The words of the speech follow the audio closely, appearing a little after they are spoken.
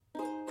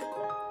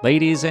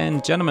Ladies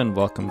and gentlemen,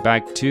 welcome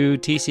back to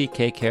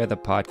TCK Care, the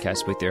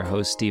podcast with your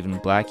host Stephen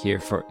Black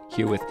here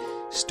with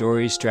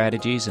stories,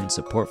 strategies, and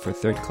support for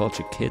third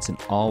culture kids in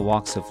all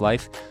walks of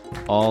life,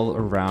 all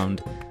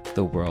around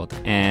the world.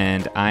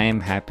 And I am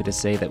happy to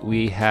say that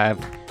we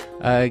have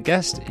a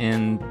guest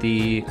in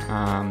the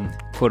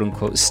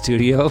quote-unquote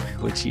studio,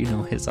 which you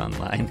know is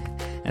online,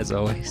 as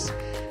always.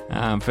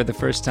 For the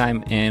first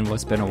time in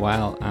what's been a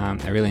while,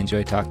 I really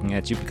enjoy talking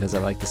at you because I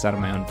like the sound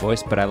of my own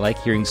voice, but I like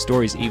hearing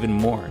stories even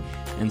more.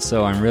 And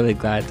so I'm really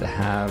glad to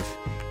have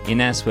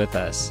Ines with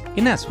us.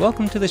 Ines,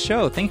 welcome to the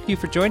show. Thank you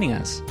for joining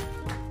us.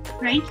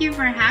 Thank you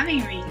for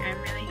having me. I'm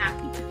really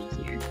happy to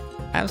be here.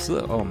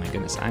 Absolutely. Oh my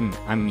goodness,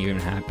 I'm even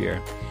happier.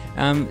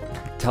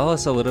 Tell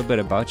us a little bit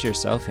about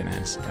yourself,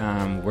 Ines.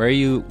 Where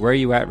are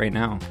you at right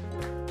now?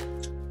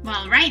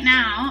 Well, right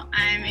now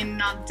I'm in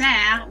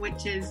Nanterre,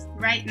 which is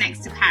right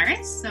next to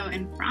Paris, so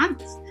in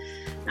France.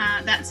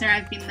 That's where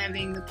I've been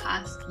living the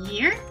past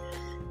year.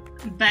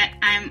 But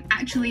I'm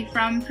actually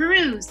from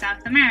Peru,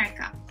 South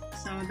America.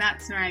 So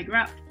that's where I grew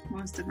up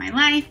most of my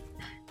life.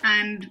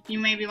 And you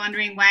may be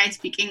wondering why I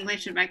speak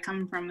English if I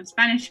come from a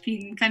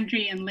Spanish-speaking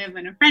country and live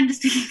in a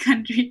French-speaking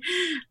country.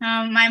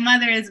 My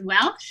mother is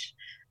Welsh,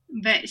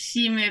 but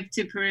she moved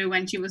to Peru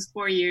when she was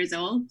 4 years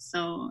old.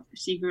 So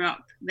she grew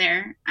up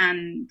there,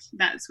 and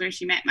that's where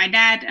she met my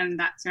dad, and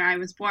that's where I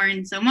was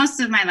born. So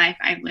most of my life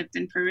I've lived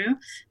in Peru.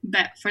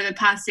 But for the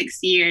past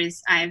 6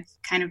 years, I've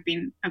kind of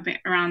been a bit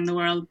around the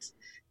world.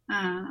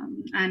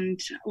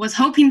 And was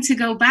hoping to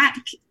go back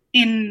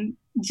in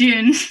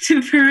June to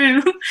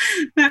Peru,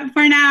 but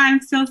for now I'm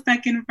still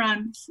stuck in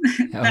France.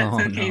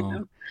 That's okay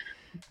no.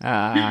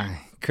 Though.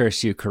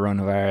 Curse you,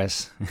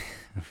 coronavirus,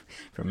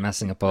 for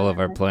messing up all of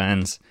our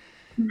plans.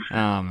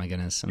 Oh my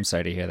goodness, I'm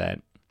sorry to hear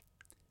that.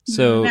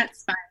 So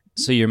that's fine.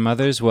 So your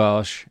mother's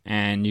Welsh,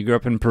 and you grew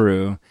up in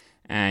Peru,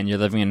 and you're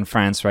living in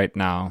France right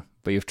now,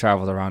 but you've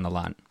traveled around a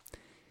lot.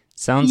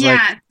 Sounds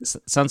like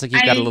you've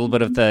got a little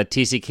bit of the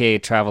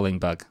TCK traveling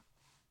bug.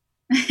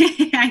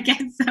 I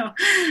guess so.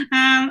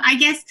 I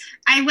guess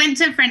I went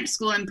to French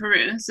school in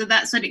Peru, so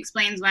that's what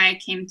explains why I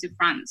came to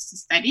France to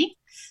study.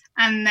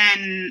 And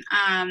then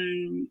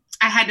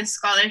I had a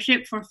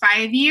scholarship for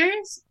 5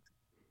 years.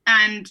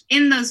 And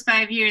in those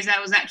 5 years, I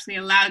was actually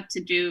allowed to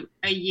do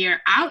a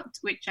year out,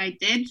 which I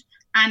did,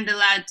 and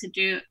allowed to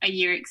do a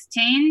year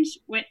exchange,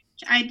 which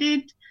I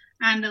did,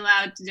 and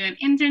allowed to do an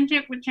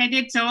internship, which I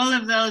did. So all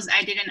of those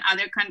I did in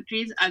other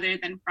countries other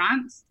than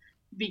France,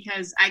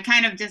 because I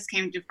kind of just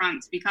came to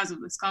France because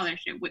of the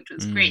scholarship, which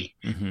was great.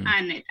 Mm-hmm.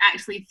 And it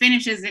actually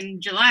finishes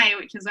in July,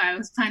 which is why I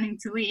was planning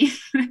to leave.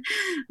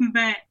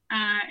 But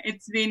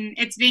it's been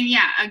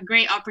a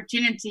great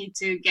opportunity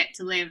to get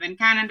to live in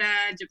Canada,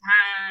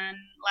 Japan,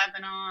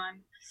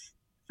 Lebanon,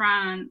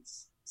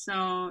 France.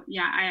 So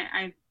yeah,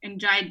 I've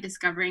enjoyed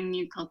discovering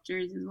new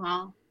cultures as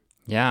well.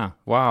 Yeah,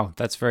 wow,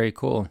 that's very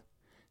cool.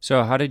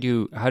 So how did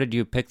you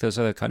pick those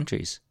other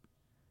countries?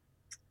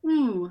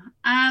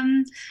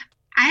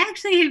 I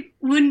actually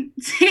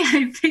wouldn't say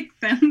I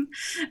picked them.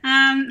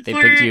 They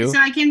picked you? So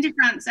I came to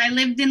France. I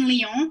lived in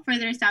Lyon,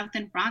 further south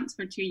in France,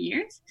 for 2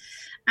 years.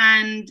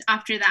 And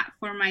after that,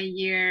 for my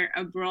year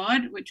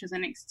abroad, which was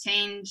an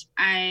exchange,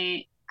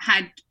 I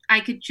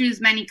could choose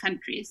many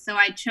countries. So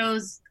I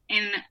chose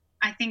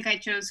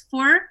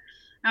 4.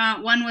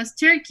 One was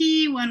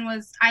Turkey, one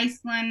was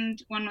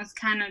Iceland, one was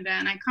Canada,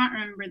 and I can't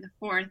remember the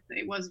fourth.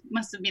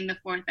 Must have been the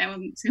fourth. I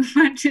wasn't too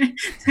much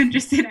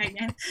interested, I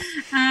guess.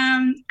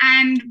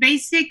 And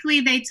basically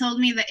they told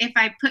me that if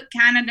I put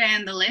Canada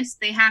in the list,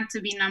 they had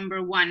to be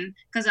number 1,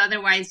 because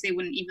otherwise they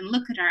wouldn't even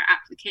look at our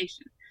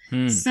application.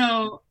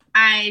 So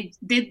I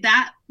did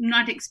that,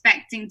 not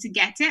expecting to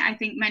get it. I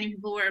think many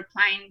people were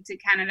applying to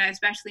Canada,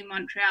 especially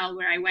Montreal,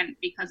 where I went,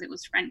 because it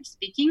was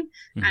French-speaking,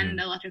 mm-hmm. and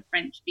a lot of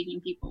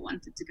French-speaking people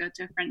wanted to go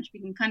to a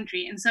French-speaking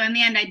country. And so in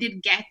the end, I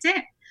did get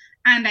it,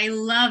 and I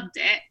loved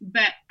it,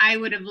 but I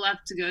would have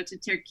loved to go to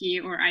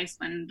Turkey or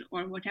Iceland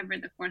or whatever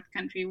the fourth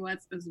country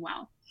was as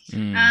well.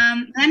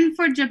 Then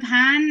for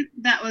Japan,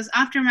 that was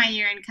after my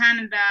year in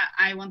Canada.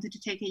 I wanted to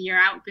take a year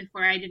out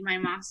before I did my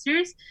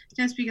master's,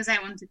 just because I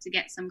wanted to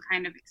get some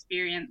kind of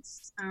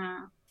experience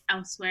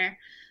elsewhere.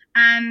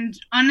 And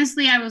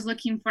honestly, I was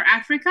looking for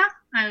Africa.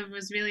 I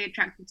was really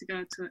attracted to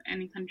go to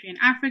any country in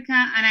Africa,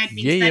 and I'd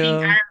been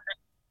studying Arabic.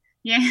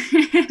 Yeah,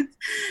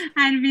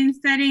 I'd been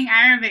studying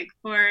Arabic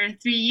for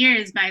 3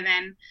 years by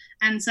then.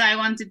 And so I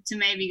wanted to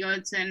maybe go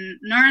to a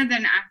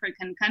northern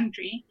African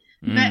country,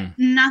 but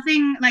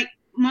nothing, like,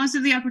 most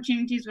of the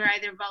opportunities were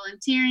either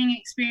volunteering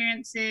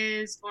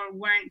experiences or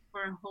weren't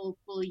for a whole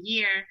full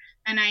year.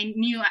 And I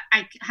knew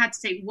I had to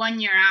take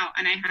 1 year out,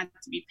 and I had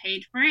to be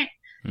paid for it.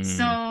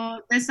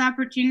 So this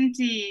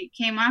opportunity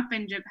came up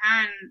in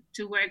Japan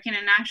to work in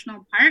a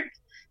national park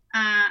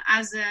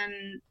as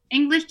an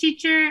English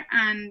teacher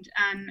and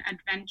an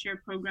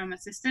adventure program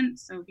assistant.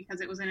 So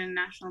because it was in a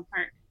national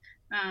park,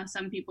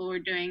 some people were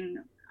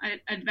doing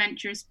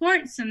adventure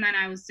sports, and then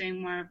I was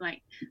doing more of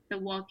like the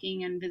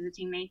walking and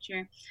visiting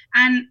nature.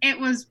 And it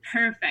was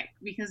perfect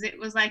because it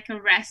was like a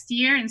rest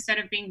year instead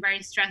of being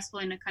very stressful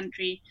in a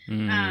country.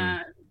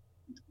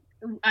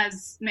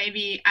 as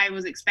maybe I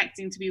was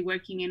expecting to be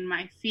working in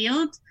my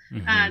field.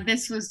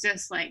 This was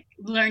just like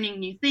learning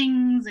new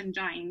things,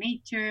 enjoying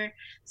nature.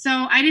 So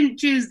I didn't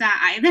choose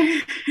that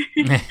either.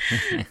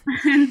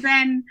 And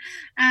then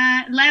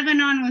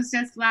Lebanon was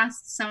just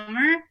last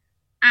summer.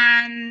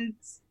 And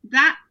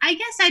that, I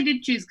guess I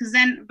did choose, because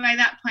then by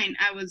that point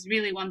I was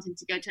really wanting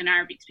to go to an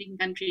Arabic speaking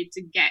country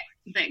to get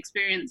the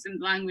experience in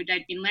the language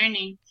I'd been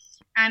learning.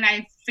 And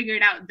I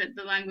figured out that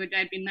the language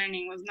I'd been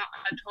learning was not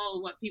at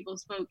all what people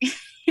spoke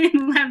in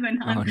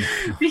Lebanon. Oh,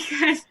 no.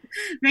 Because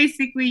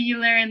basically you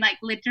learn like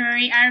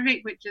literary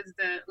Arabic, which is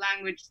the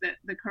language that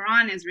the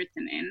Quran is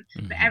written in.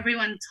 But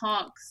everyone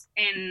talks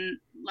in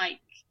like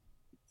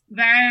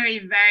very,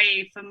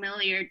 very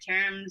familiar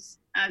terms,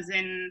 as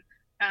in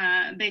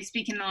they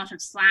speak in a lot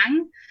of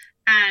slang.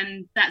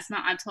 And that's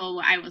not at all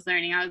what I was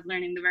learning. I was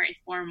learning the very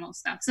formal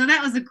stuff. So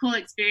that was a cool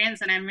experience,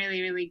 and I'm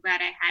really, really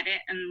glad I had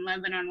it. And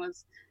Lebanon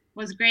was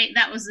great.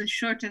 That was the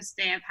shortest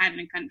stay I've had in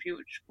a country,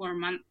 which 4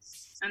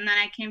 months. And then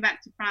I came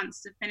back to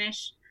France to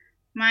finish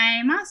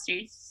my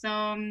master's.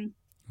 So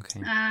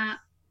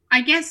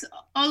I guess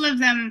all of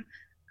them,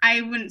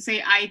 I wouldn't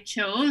say I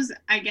chose.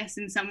 I guess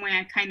in some way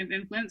I kind of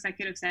influenced. I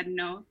could have said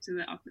no to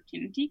the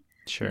opportunity.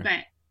 Sure.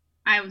 But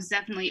I was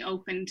definitely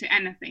open to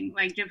anything.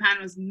 Like Japan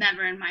was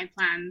never in my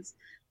plans,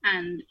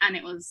 and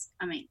it was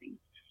amazing.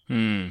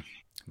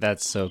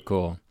 That's so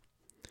cool.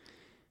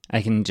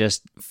 I can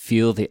just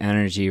feel the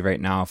energy right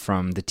now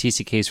from the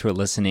TCKs who are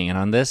listening. And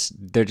on this,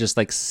 they're just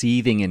like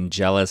seething in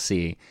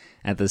jealousy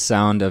at the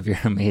sound of your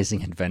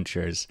amazing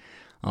adventures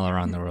all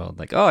around the world.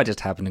 Like, oh, I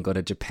just happened to go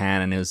to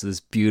Japan and it was this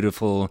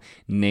beautiful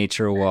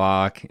nature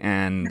walk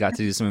and got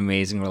to do some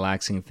amazing,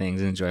 relaxing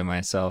things and enjoy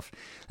myself.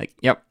 Like,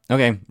 yep,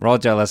 okay, we're all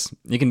jealous.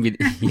 You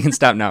can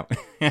stop now.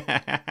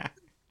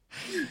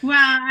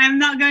 Well, I'm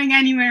not going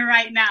anywhere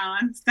right now.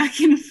 I'm stuck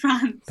in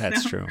France.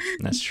 That's true.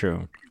 That's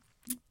true.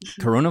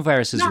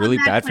 Coronavirus is really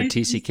bad for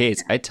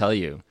TCKs, I tell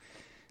you.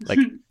 Like,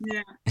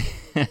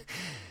 yeah.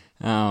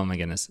 Oh my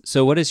goodness.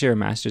 So what is your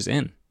master's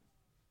in?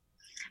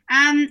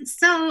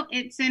 So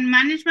it's in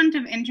management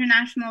of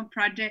international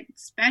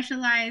projects,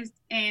 specialized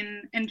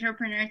in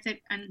entrepreneurship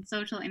and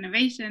social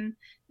innovation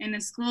in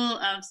a school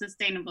of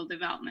sustainable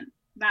development.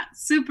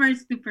 That's super,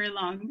 super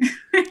long.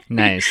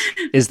 Nice.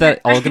 Is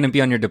that all going to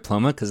be on your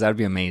diploma? Because that would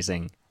be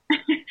amazing.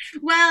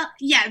 Well,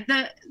 yeah,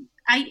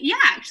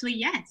 actually,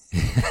 yes.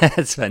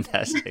 That's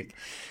fantastic.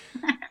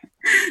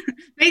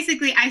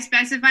 Basically, I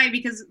specify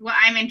because what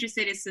I'm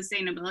interested in is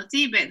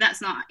sustainability, but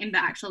that's not in the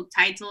actual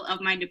title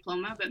of my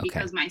diploma. But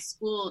because my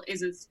school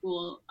is a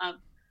school of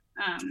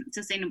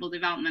sustainable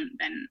development,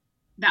 then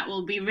that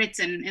will be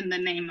written in the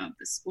name of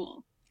the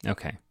school.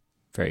 Okay,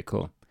 very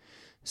cool.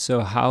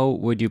 So how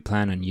would you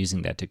plan on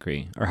using that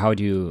degree? Or how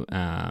do you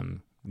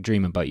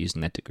dream about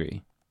using that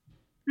degree?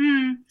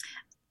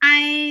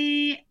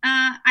 I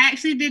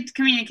actually did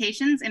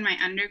communications in my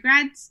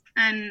undergrads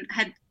and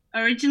had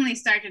originally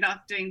started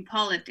off doing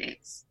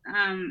politics.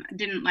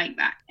 Didn't like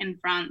that in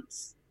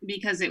France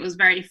because it was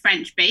very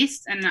French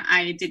based, and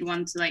I did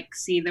want to like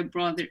see the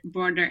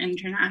broader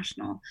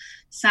international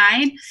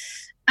side.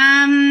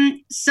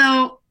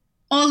 So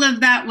all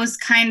of that was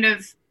kind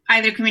of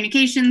either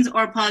communications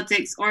or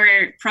politics or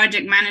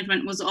project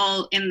management was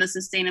all in the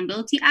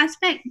sustainability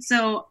aspect.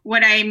 So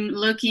what I'm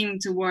looking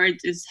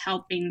towards is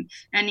helping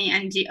any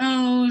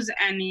NGOs,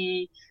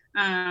 any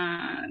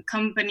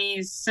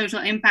companies, social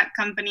impact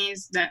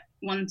companies that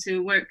want to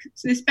work,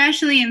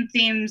 especially in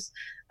themes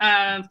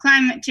of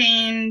climate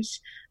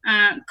change.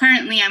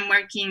 Currently, I'm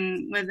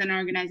working with an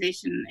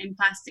organization in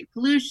plastic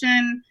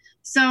pollution.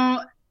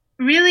 So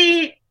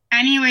really,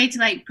 any way to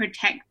like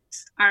protect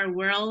our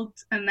world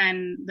and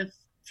then the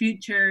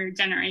future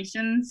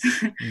generations.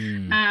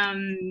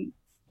 I'm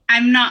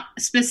not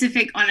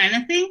specific on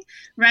anything.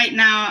 Right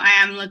now,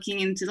 I am looking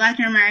into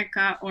Latin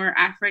America or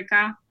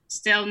Africa.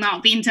 Still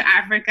not been to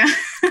Africa.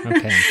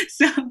 Okay.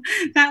 So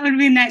that would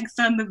be next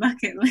on the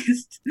bucket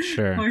list.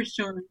 Sure. For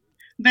sure.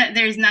 But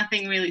there's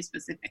nothing really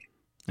specific.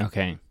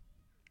 Okay.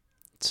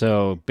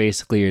 So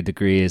basically your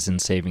degree is in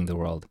saving the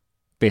world.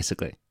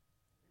 Basically.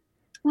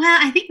 Well,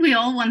 I think we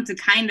all want to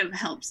kind of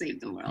help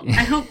save the world.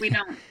 I hope we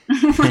don't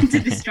want to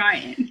destroy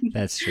it.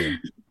 That's true.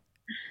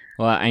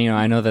 Well,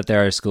 I know that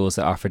there are schools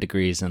that offer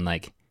degrees in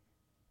like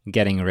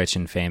getting rich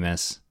and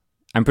famous.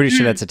 I'm pretty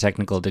sure that's a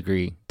technical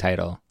degree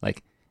title,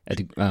 like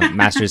a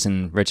master's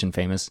in rich and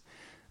famous.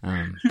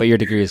 But your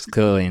degree is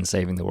clearly in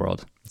saving the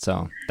world.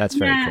 So that's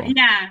very cool.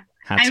 Yeah.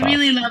 I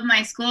really love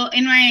my school.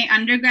 In my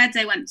undergrads,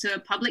 I went to a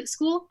public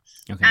school.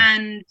 Okay.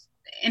 And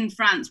in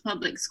France,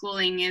 public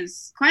schooling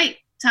is quite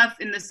tough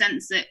in the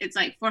sense that it's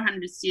like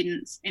 400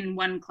 students in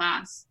one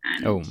class.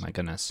 And oh my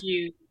goodness.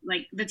 You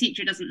like the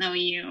teacher doesn't know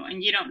you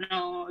and you don't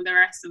know the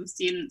rest of the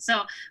students.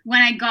 So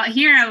when I got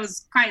here, I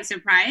was quite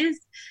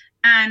surprised.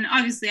 And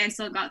obviously I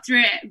still got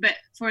through it. But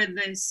for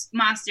this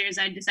master's,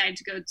 I decided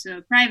to go to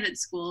a private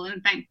school.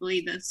 And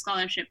thankfully, the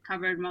scholarship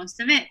covered most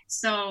of it.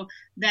 So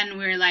then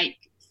we're like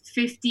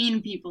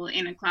 15 people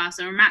in a class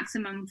or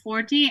maximum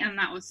 40. And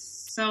that was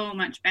so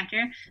much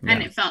better. Yeah.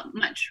 And it felt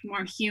much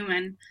more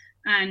human.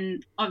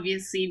 And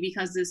obviously,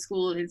 because the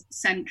school is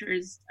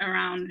centers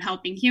around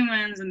helping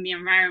humans and the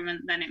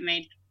environment, then it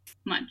made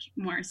much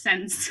more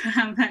sense to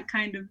have that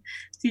kind of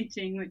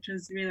teaching, which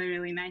was really,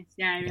 really nice.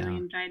 Yeah, I really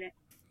enjoyed it.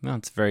 Well,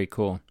 it's very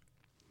cool.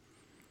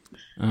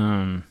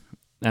 I'll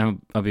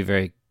be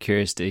very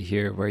curious to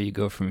hear where you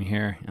go from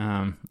here.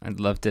 I'd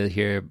love to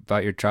hear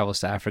about your travels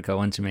to Africa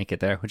once you make it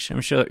there, which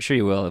I'm sure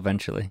you will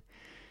eventually.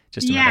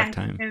 Just a matter of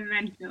time.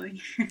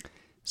 Eventually.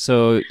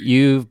 So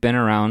you've been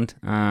around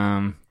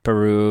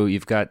Peru.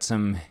 You've got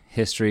some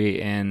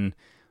history in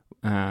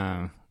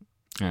Canada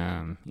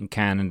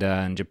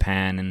and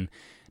Japan and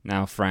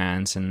now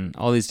France and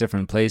all these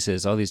different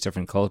places, all these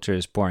different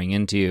cultures pouring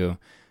into you.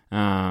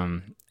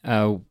 I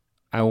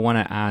want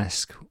to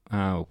ask,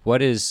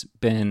 what has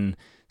been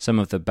some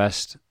of the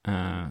best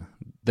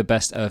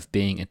of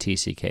being a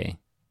TCK?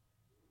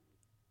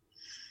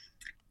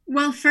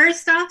 Well,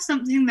 first off,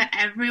 something that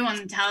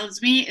everyone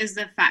tells me is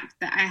the fact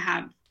that I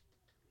have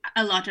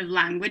a lot of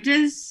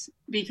languages,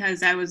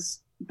 because I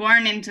was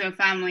born into a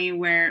family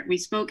where we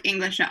spoke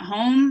English at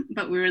home,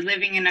 but we were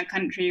living in a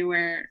country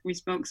where we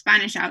spoke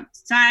Spanish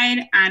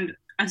outside. And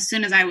as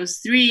soon as I was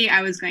 3,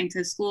 I was going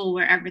to school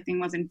where everything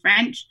was in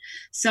French.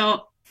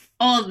 So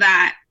all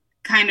that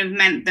kind of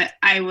meant that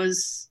I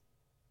was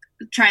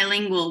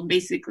trilingual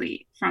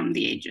basically from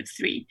the age of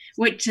 3,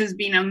 which has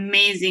been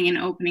amazing in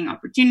opening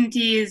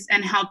opportunities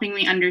and helping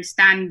me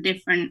understand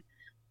different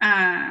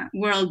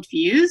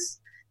worldviews,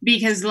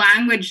 because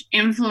language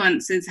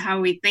influences how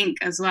we think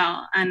as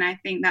well. And I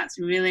think that's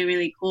really,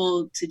 really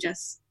cool to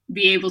just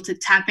be able to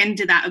tap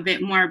into that a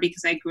bit more,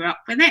 because I grew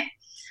up with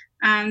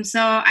it. So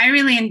I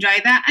really enjoy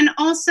that. And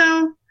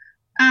also,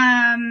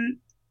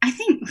 I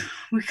think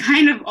we're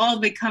kind of all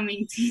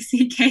becoming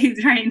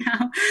TCKs right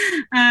now.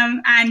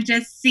 And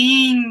just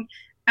seeing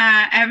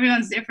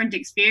everyone's different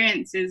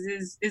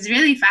experiences is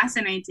really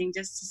fascinating,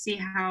 just to see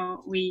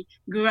how we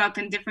grew up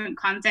in different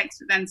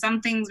contexts. But then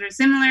some things were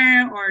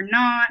similar or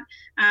not.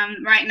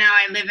 Right now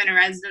I live in a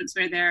residence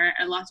where there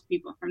are a lot of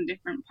people from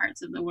different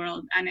parts of the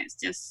world. And it's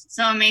just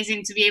so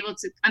amazing to be able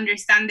to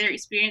understand their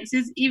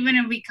experiences, even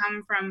if we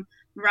come from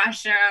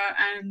Russia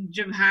and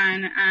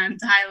Japan and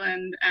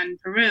Thailand and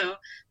Peru.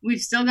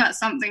 We've still got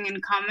something in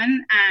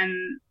common,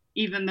 and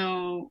even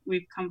though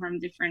we've come from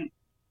different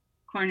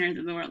corners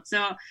of the world.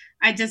 So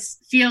I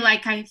just feel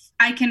like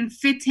I can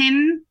fit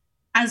in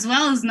as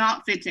well as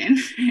not fit in.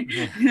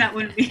 That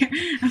wouldn't be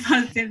a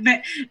positive,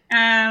 but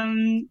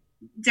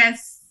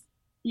just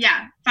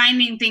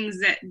finding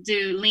things that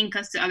do link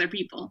us to other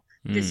people,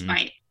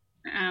 despite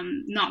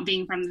not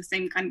being from the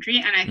same country.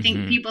 And I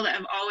think people that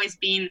have always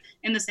been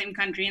in the same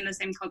country, in the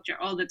same culture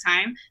all the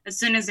time, as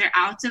soon as they're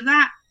out of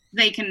that,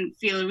 they can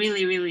feel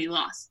really, really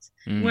lost.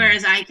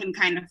 Whereas I can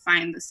kind of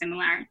find the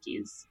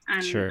similarities,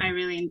 and I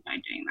really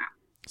enjoy doing that.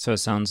 So it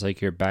sounds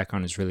like your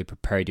background has really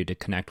prepared you to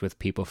connect with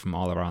people from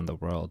all around the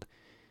world.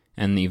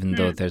 And even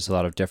though there's a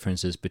lot of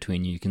differences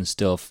between you, you can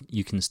still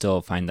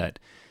find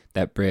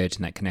that bridge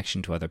and that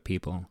connection to other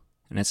people.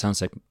 And it sounds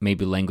like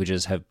maybe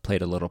languages have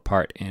played a little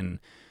part in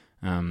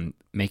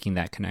making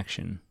that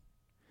connection.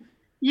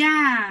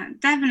 Yeah,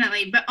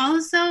 definitely. But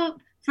also,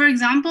 for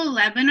example,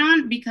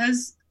 Lebanon,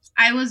 because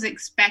I was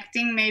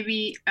expecting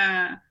maybe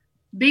a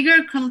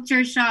bigger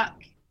culture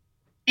shock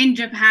in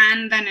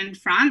Japan than in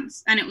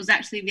France, and it was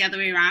actually the other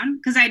way around,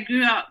 because I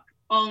grew up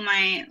all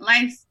my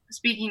life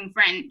speaking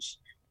French,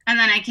 and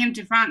then I came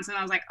to France and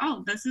I was like,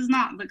 oh, this is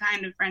not the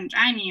kind of French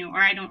I knew, or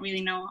I don't really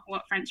know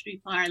what French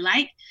people are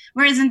like.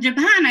 Whereas in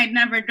Japan, I'd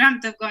never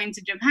dreamt of going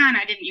to Japan.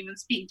 I didn't even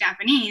speak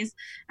Japanese.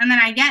 And then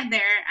I get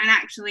there, and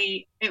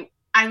actually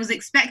I was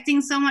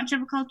expecting so much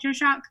of a culture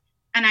shock,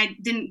 and I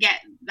didn't get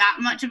that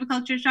much of a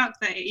culture shock,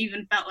 that it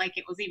even felt like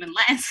it was even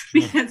less,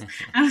 because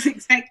I was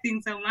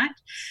expecting so much.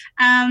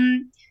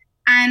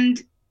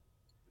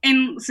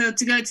 So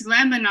to go to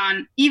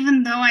Lebanon,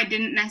 even though I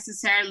didn't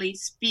necessarily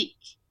speak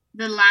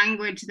the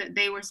language that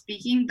they were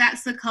speaking,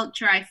 that's the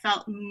culture I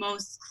felt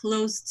most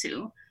close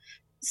to.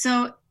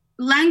 So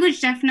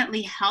language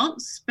definitely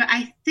helps, but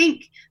I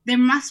think there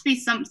must be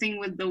something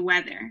with the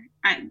weather.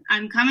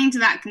 I'm coming to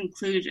that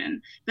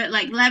conclusion. But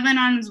like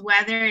Lebanon's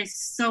weather is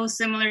so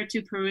similar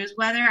to Peru's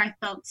weather. I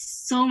felt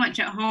so much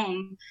at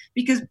home,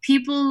 because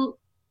people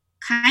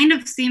kind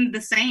of seemed the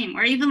same,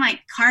 or even like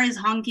cars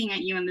honking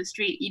at you in the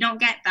street. You don't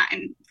get that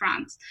in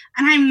France,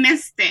 and I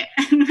missed it.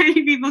 And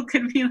many people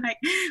could be like,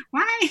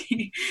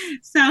 why?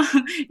 So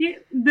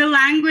the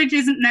language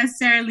isn't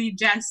necessarily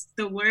just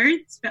the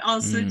words, but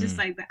also just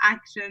like the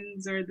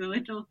actions or the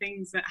little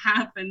things that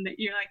happen that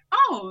you're like,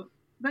 oh,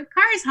 the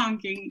car's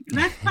honking,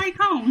 that's like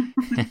home.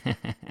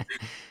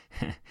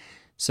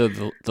 So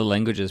the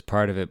language is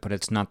part of it, but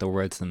it's not the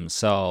words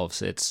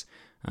themselves. It's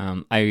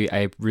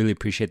I really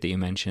appreciate that you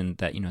mentioned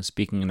that,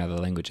 speaking another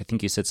language. I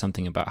think you said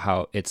something about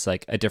how it's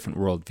like a different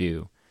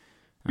worldview.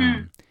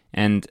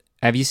 And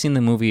have you seen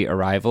the movie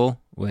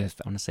Arrival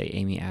with, I want to say,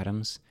 Amy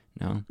Adams?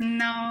 No?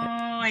 No,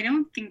 I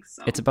don't think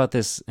so. It's about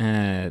this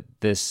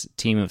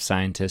team of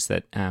scientists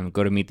that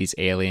go to meet these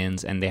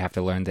aliens, and they have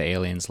to learn the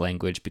aliens'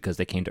 language because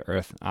they came to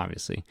Earth,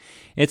 obviously.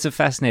 It's a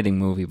fascinating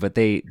movie, but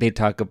they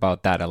talk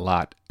about that a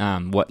lot,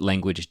 what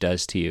language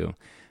does to you,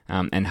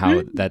 and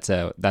how that's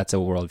a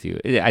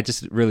worldview. I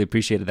just really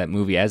appreciated that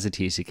movie as a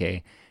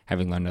TCK,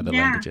 having learned other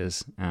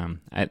languages.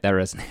 That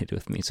resonated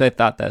with me. So I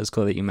thought that was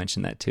cool that you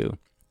mentioned that too.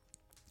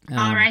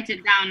 I'll write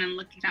it down and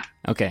look it up.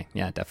 Okay,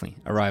 yeah, definitely.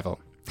 Arrival.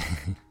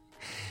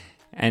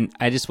 And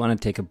I just want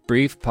to take a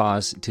brief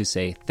pause to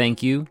say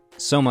thank you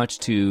so much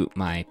to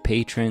my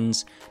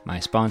patrons,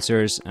 my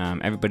sponsors,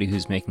 everybody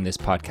who's making this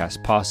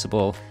podcast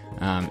possible.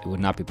 It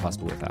would not be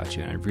possible without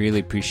you. And I really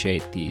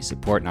appreciate the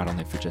support, not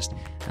only for just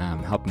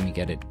helping me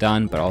get it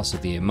done, but also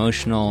the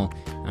emotional,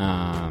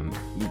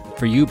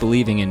 for you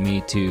believing in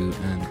me to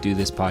do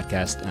this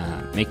podcast,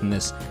 making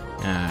this,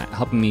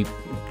 helping me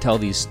tell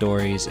these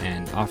stories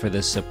and offer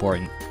this support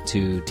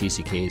to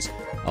TCKs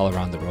all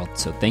around the world.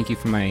 So thank you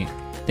to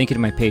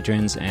my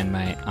patrons and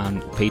my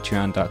on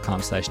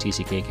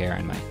patreon.com/tckcare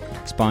and my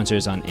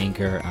sponsors on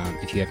Anchor.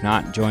 If you have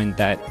not joined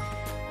that,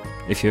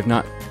 if you have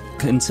not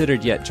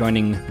considered yet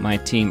joining my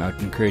team, I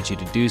would encourage you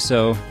to do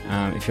so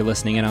if you're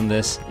listening in on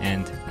this.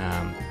 And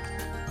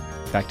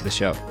back to the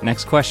show.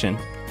 Next question.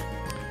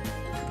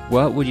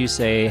 What would you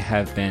say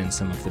have been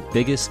some of the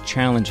biggest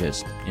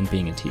challenges in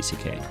being a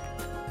TCK?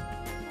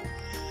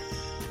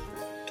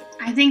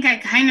 I think I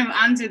kind of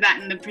answered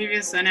that in the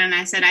previous one, and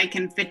I said I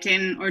can fit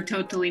in or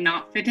totally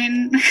not fit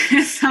in.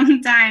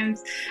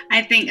 Sometimes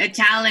I think a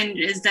challenge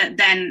is that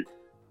then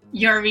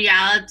your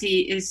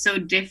reality is so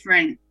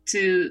different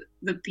to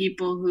the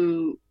people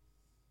who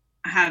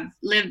have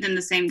lived in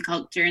the same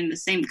culture, in the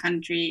same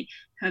country,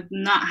 have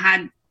not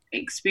had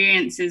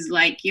experiences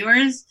like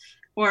yours,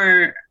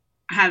 or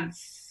have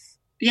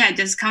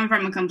just come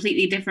from a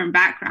completely different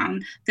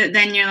background, that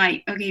then you're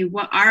like, okay,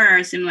 what are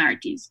our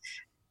similarities?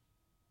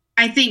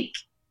 I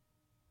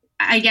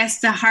guess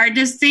the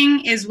hardest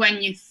thing is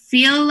when you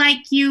feel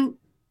like you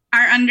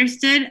are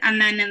understood and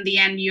then in the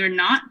end you're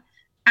not.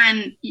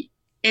 And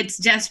it's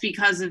just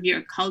because of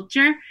your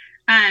culture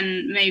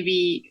and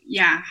maybe,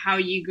 how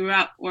you grew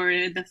up, or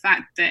the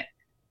fact that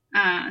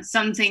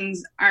some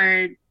things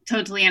are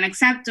totally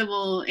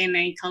unacceptable in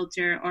a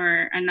culture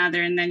or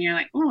another. And then you're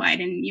like, oh, I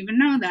didn't even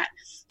know that.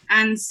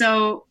 And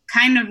so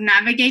kind of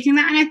navigating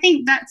that. And I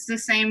think that's the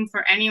same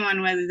for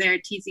anyone, whether they're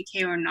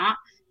TCK or not.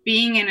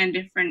 Being in a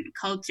different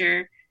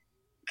culture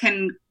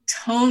can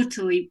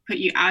totally put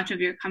you out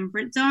of your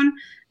comfort zone,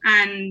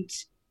 and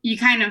you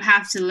kind of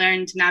have to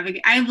learn to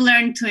navigate. I've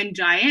learned to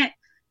enjoy it,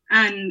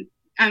 and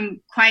I'm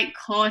quite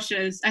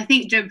cautious. I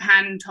think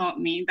Japan taught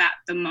me that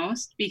the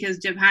most, because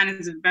Japan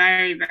is a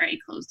very, very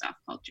closed off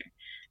culture.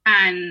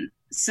 And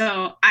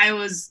so it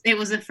was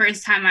the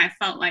first time I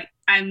felt like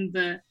I'm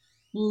the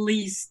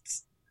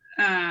least,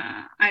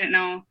 I'm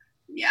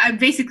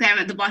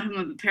at the bottom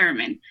of the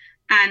pyramid.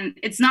 And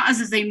it's not as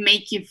if they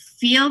make you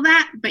feel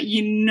that, but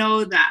you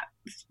know that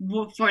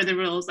for the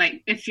rules.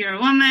 Like, if you're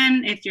a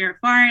woman, if you're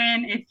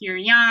foreign, if you're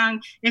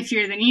young, if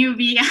you're the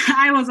newbie,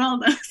 I was all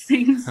those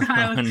things. So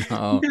I was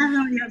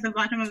definitely at the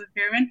bottom of the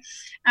pyramid.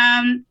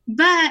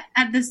 But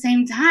at the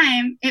same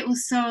time, it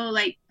was so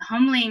like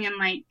humbling and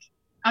like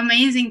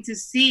amazing to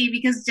see,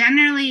 because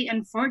generally,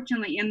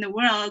 unfortunately, in the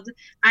world,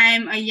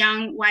 I'm a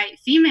young white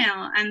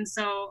female. And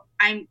so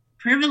I'm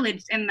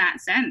privileged in that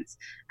sense,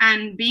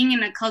 and being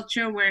in a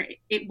culture where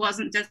it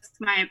wasn't just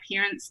my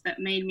appearance that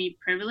made me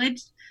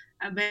privileged,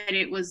 but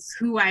it was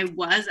who I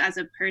was as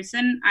a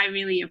person, I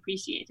really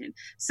appreciated.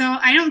 So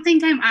I don't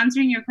think I'm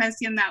answering your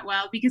question that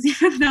well, because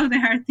even though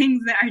there are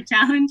things that are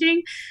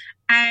challenging,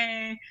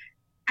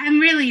 I'm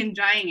really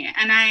enjoying it.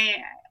 And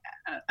I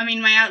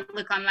mean, my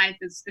outlook on life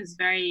is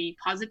very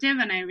positive,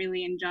 and I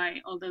really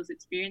enjoy all those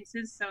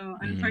experiences. So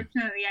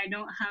unfortunately, I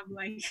don't have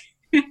like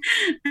a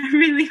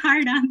really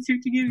hard answer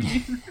to give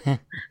you.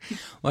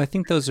 Well, I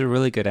think those are a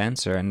really good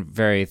answer and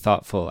very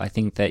thoughtful. I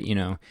think that,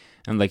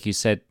 and like you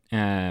said,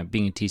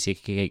 being a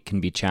TCK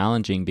can be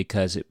challenging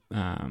because it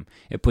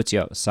puts you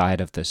outside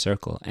of the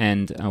circle.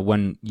 And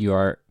when you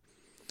are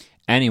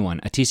anyone,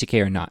 a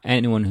TCK or not,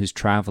 anyone who's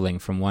traveling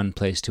from one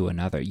place to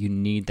another, you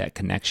need that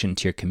connection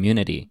to your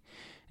community.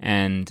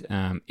 And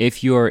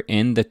if you're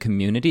in the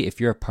community, if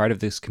you're a part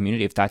of this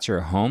community, if that's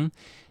your home,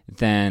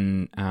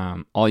 then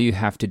all you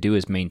have to do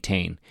is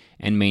maintain.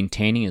 And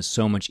maintaining is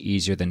so much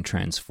easier than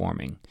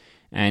transforming.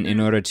 And in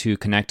order to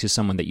connect to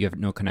someone that you have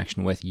no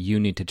connection with, you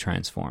need to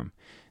transform.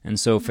 And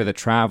so for the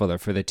traveler,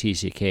 for the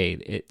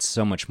TCK, it's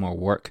so much more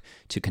work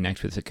to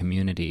connect with the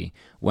community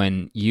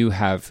when you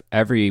have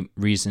every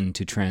reason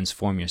to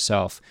transform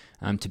yourself,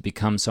 to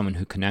become someone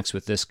who connects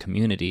with this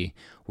community,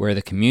 where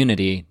the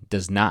community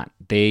does not.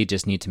 They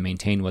just need to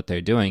maintain what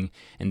they're doing,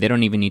 and they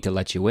don't even need to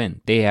let you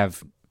in.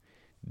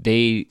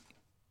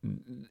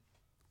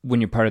 When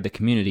you're part of the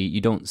community,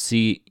 you don't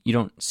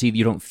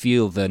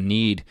feel the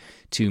need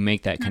to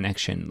make that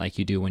connection like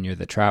you do when you're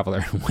the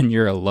traveler, when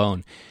you're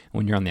alone,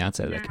 when you're on the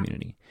outside of that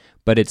community.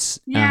 But it's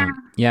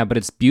but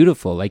it's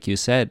beautiful, like you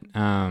said.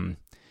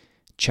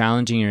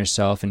 challenging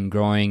yourself and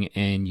growing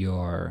in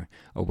your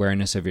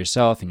awareness of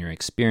yourself and your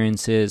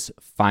experiences,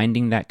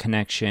 finding that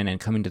connection and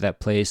coming to that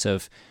place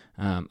of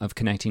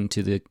connecting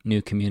to the new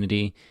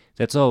community.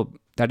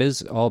 That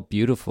is all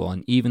beautiful.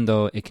 And even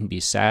though it can be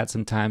sad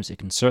sometimes, it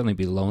can certainly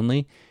be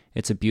lonely.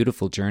 It's a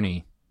beautiful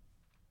journey.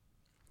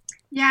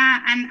 Yeah,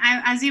 and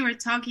as you were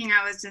talking,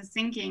 I was just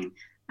thinking,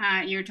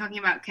 you were talking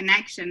about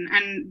connection,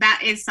 and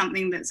that is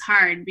something that's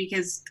hard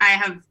because I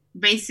have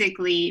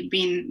basically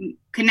been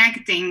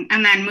connecting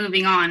and then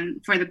moving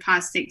on for the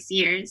past 6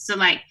 years. So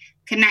like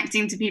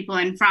connecting to people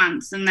in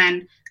France, and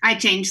then I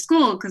changed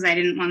school because I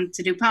didn't want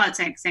to do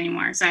politics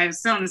anymore. So I was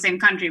still in the same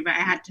country, but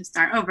I had to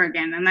start over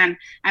again. And then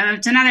I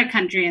moved to another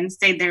country and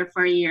stayed there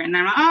for a year. And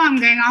then I'm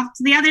going off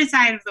to the other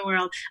side of the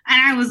world. And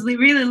I was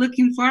really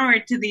looking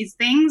forward to these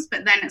things,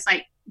 but then it's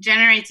like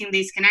generating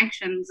these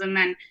connections and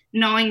then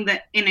knowing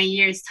that in a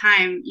year's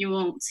time you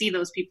won't see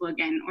those people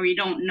again, or you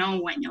don't know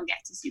when you'll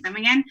get to see them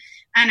again.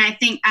 And I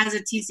think as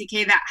a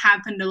TCK that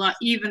happened a lot,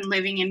 even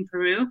living in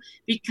Peru,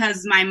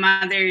 because my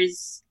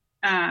mother's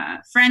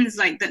friends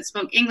like that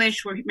spoke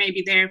English were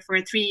maybe there for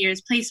a 3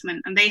 years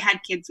placement, and they had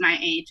kids my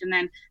age, and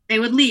then they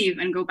would leave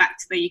and go back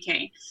to the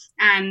UK.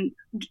 And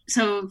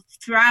so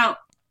throughout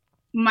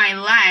my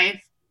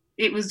life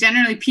it was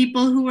generally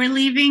people who were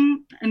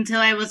leaving until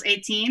I was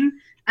 18,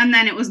 and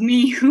then it was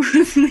me who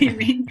was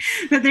leaving.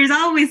 But there's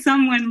always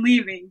someone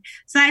leaving.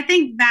 So I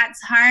think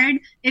that's hard.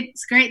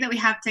 It's great that we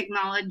have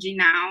technology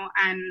now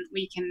and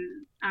we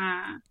can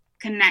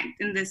connect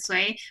in this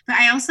way. But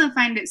I also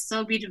find it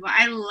so beautiful.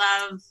 I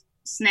love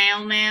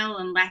snail mail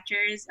and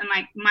letters. And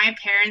like my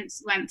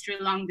parents went through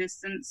long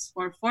distance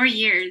for 4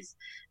 years.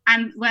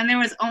 And when there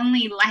was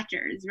only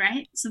letters,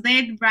 right? So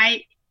they'd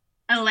write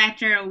a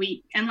letter a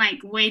week and like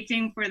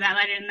waiting for that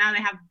letter, and now they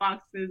have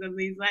boxes of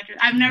these letters.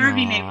 I've never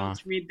been able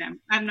to read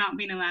them. I've not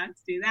been allowed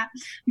to do that,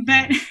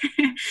 but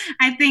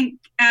I think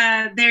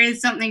there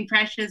is something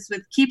precious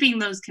with keeping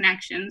those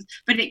connections,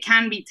 but it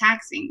can be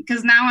taxing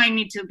because now I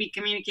need to be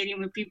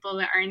communicating with people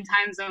that are in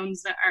time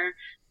zones that are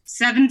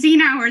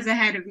 17 hours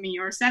ahead of me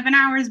or 7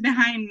 hours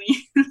behind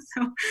me.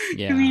 So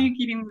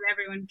communicating with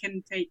everyone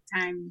can take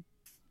time.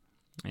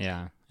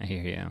 Yeah, I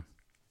hear you.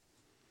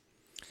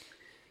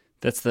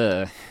 That's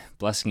the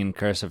blessing and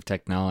curse of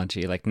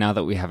technology. Like now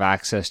that we have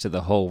access to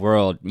the whole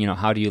world,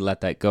 how do you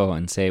let that go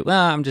and say,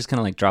 well, I'm just going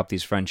to like drop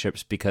these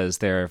friendships because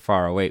they're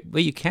far away?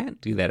 Well, you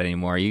can't do that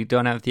anymore. You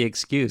don't have the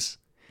excuse.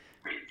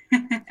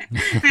 And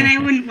I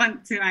wouldn't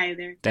want to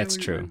either. That's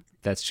true.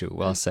 That's true.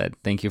 Well said.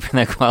 Thank you for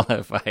that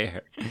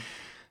qualifier.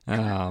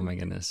 Oh my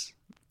goodness.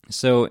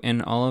 So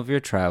in all of your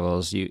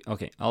travels,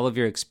 all of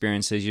your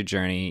experiences, your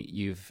journey,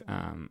 you've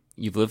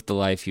lived the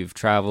life, you've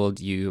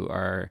traveled, you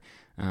are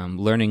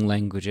learning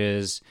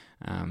languages.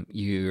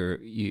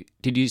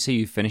 Did you say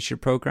you finished your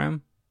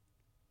program?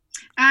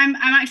 I'm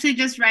actually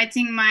just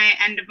writing my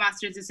end of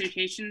master's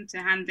dissertation to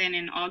hand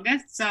in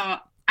August. So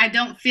I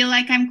don't feel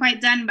like I'm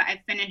quite done, but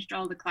I finished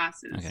all the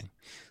classes. Okay.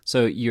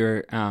 So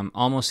you're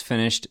almost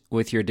finished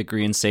with your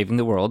degree in saving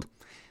the world.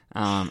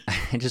 I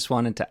just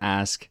wanted to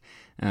ask,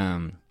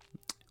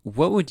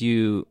 what would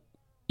you,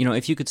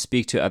 if you could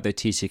speak to other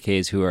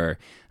TCKs who are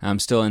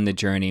still in the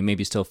journey,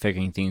 maybe still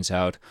figuring things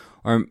out,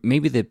 or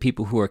maybe the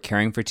people who are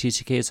caring for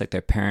TCKs, like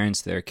their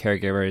parents, their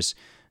caregivers,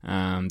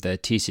 the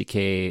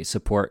TCK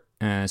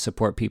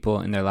support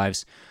people in their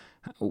lives,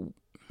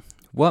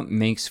 what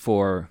makes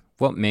for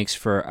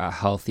a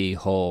healthy,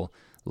 whole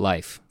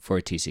life for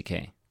a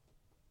TCK?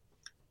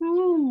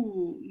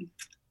 Ooh,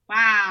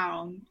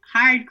 wow,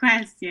 hard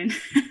question.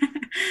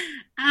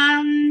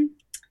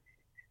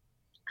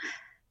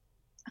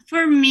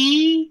 For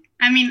me,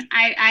 I mean,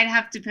 I'd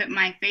have to put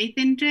my faith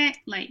into it.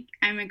 Like,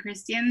 I'm a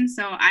Christian,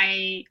 so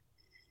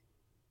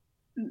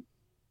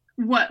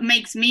what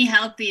makes me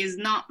healthy is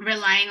not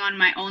relying on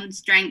my own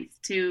strength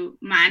to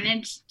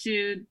manage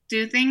to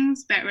do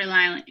things, but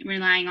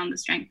relying on the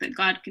strength that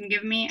God can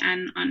give me,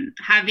 and on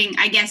having,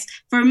 I guess,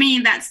 for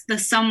me, that's the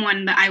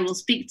someone that I will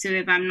speak to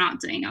if I'm not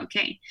doing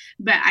okay.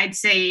 But I'd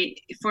say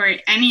for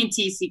any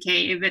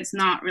TCK, if it's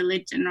not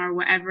religion or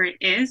whatever it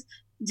is,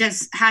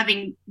 just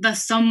having the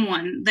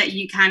someone that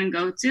you can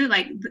go to,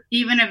 like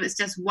even if it's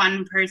just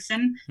one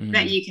person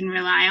that you can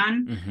rely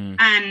on,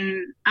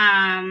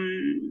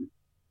 and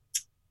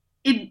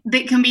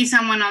it can be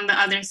someone on the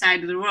other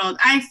side of the world.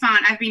 I've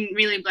been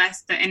really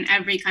blessed that in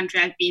every country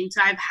I've been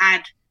to, I've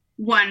had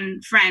one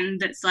friend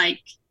that's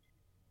like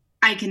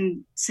I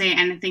can say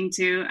anything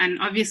to, and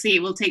obviously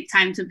it will take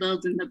time to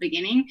build in the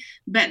beginning,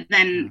 but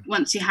then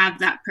once you have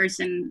that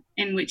person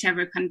in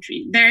whichever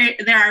country, there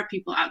are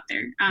people out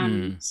there.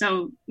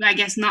 So I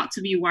guess not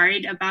to be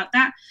worried about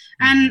that.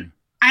 And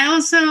I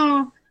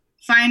also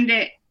find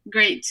it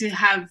great to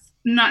have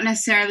not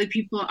necessarily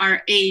people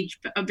our age,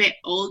 but a bit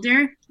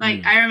older.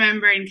 Like I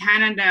remember in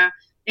Canada,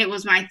 it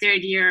was my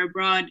 3rd year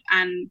abroad,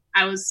 and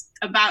I was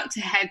about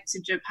to head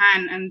to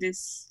Japan, and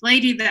this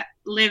lady that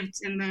lived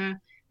in the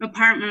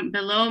apartment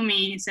below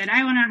me said,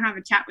 I want to have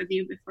a chat with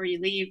you before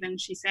you leave. And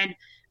she said,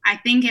 I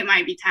think it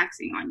might be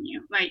taxing on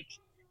you. Like,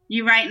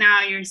 you right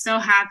now, you're so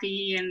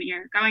happy and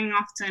you're going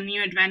off to a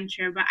new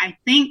adventure, but I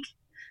think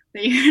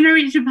that you're going to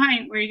reach a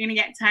point where you're going to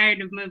get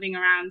tired of moving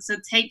around. So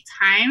take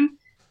time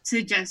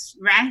to just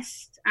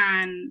rest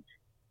and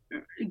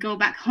go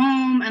back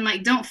home, and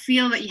like don't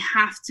feel that you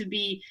have to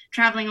be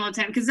traveling all the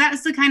time, because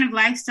that's the kind of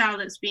lifestyle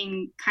that's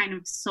being kind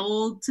of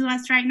sold to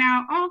us right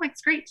now. Oh,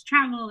 it's great to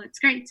travel, it's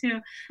great to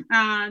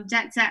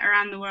jet set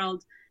around the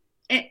world.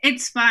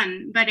 It's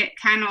fun, but it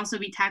can also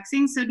be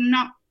taxing. So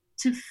not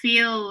to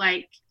feel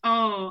like,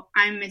 oh,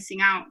 I'm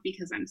missing out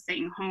because I'm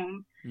staying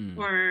home,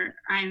 or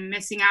I'm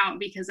missing out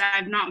because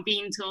I've not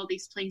been to all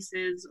these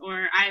places,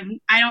 or I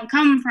don't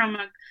come from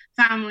a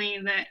family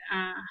that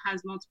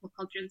has multiple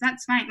cultures.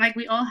 That's fine. Like,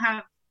 we all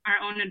have our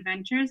own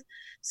adventures.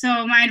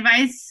 So my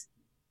advice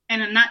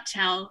in a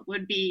nutshell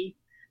would be,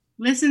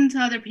 listen to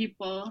other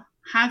people,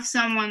 have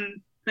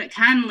someone that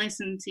can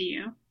listen to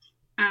you,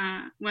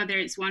 whether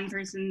it's one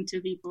person,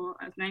 two people,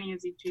 as many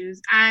as you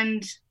choose,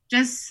 and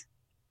just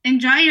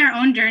enjoy your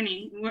own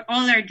journey.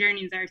 All our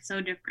journeys are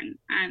so different,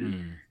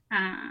 and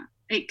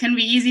it can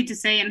be easy to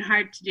say and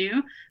hard to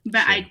do,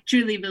 but sure. I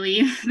truly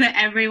believe that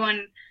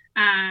everyone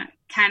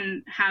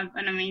can have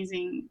an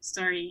amazing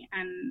story,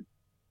 and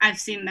I've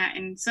seen that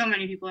in so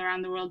many people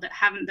around the world that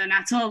haven't done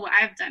at all what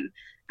I've done,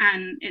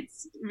 and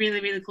it's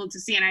really, really cool to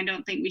see. And I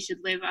don't think we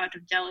should live out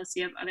of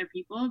jealousy of other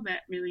people,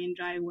 but really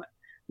enjoy what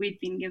we've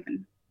been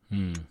given.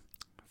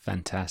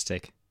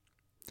 Fantastic.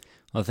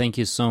 Well, thank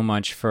you so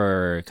much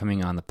for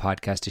coming on the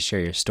podcast to share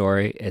your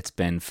story. It's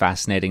been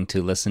fascinating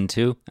to listen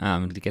to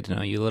get to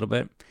know you a little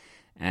bit.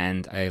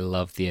 And I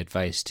love the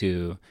advice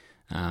to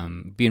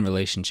be in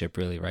relationship,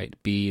 really, right?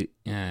 Be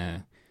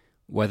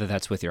whether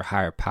that's with your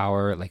higher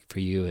power, like for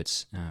you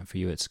it's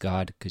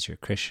God, because you're a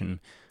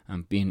Christian.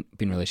 Be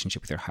in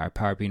relationship with your higher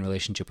power. Be in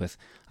relationship with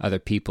other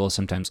people,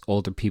 sometimes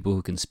older people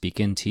who can speak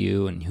into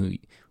you and who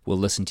will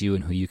listen to you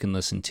and who you can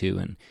listen to,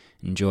 and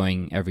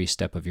enjoying every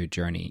step of your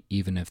journey,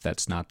 even if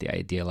that's not the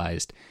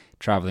idealized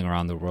traveling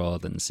around the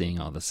world and seeing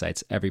all the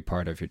sights. Every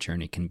part of your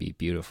journey can be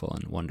beautiful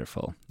and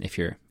wonderful if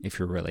you're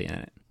really in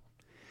it.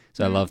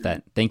 So I love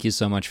that. Thank you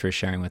so much for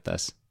sharing with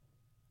us.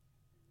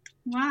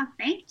 Wow,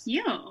 thank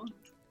you.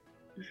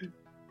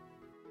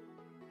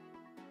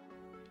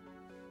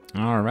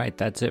 All right,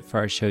 that's it for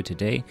our show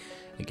today.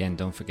 Again,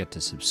 don't forget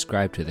to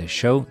subscribe to the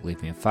show.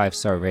 Leave me a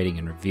 5-star rating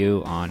and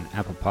review on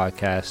Apple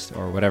Podcasts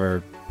or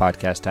whatever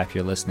podcast app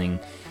you're listening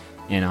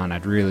in on.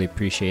 I'd really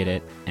appreciate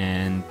it.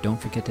 And don't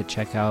forget to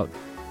check out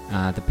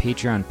the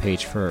Patreon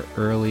page for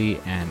early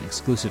and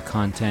exclusive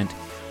content,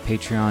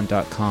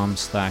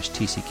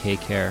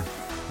 patreon.com/tckcare.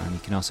 You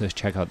can also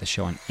check out the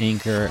show on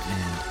Anchor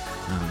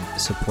and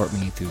support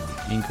me through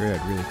Anchor.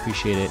 I'd really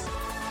appreciate it.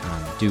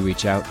 Do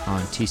reach out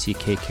on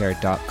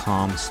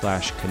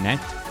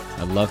tckcare.com/connect.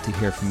 I'd love to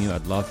hear from you.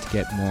 I'd love to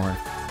get more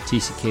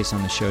TCKs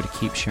on the show to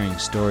keep sharing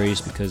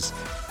stories, because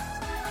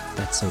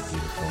that's so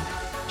beautiful.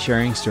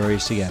 Sharing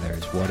stories together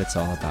is what it's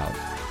all about.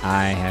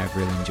 I have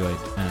really enjoyed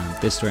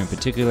this story in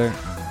particular.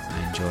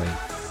 I enjoy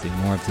doing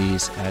more of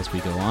these as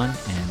we go on,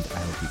 and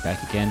I will be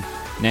back again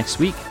next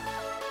week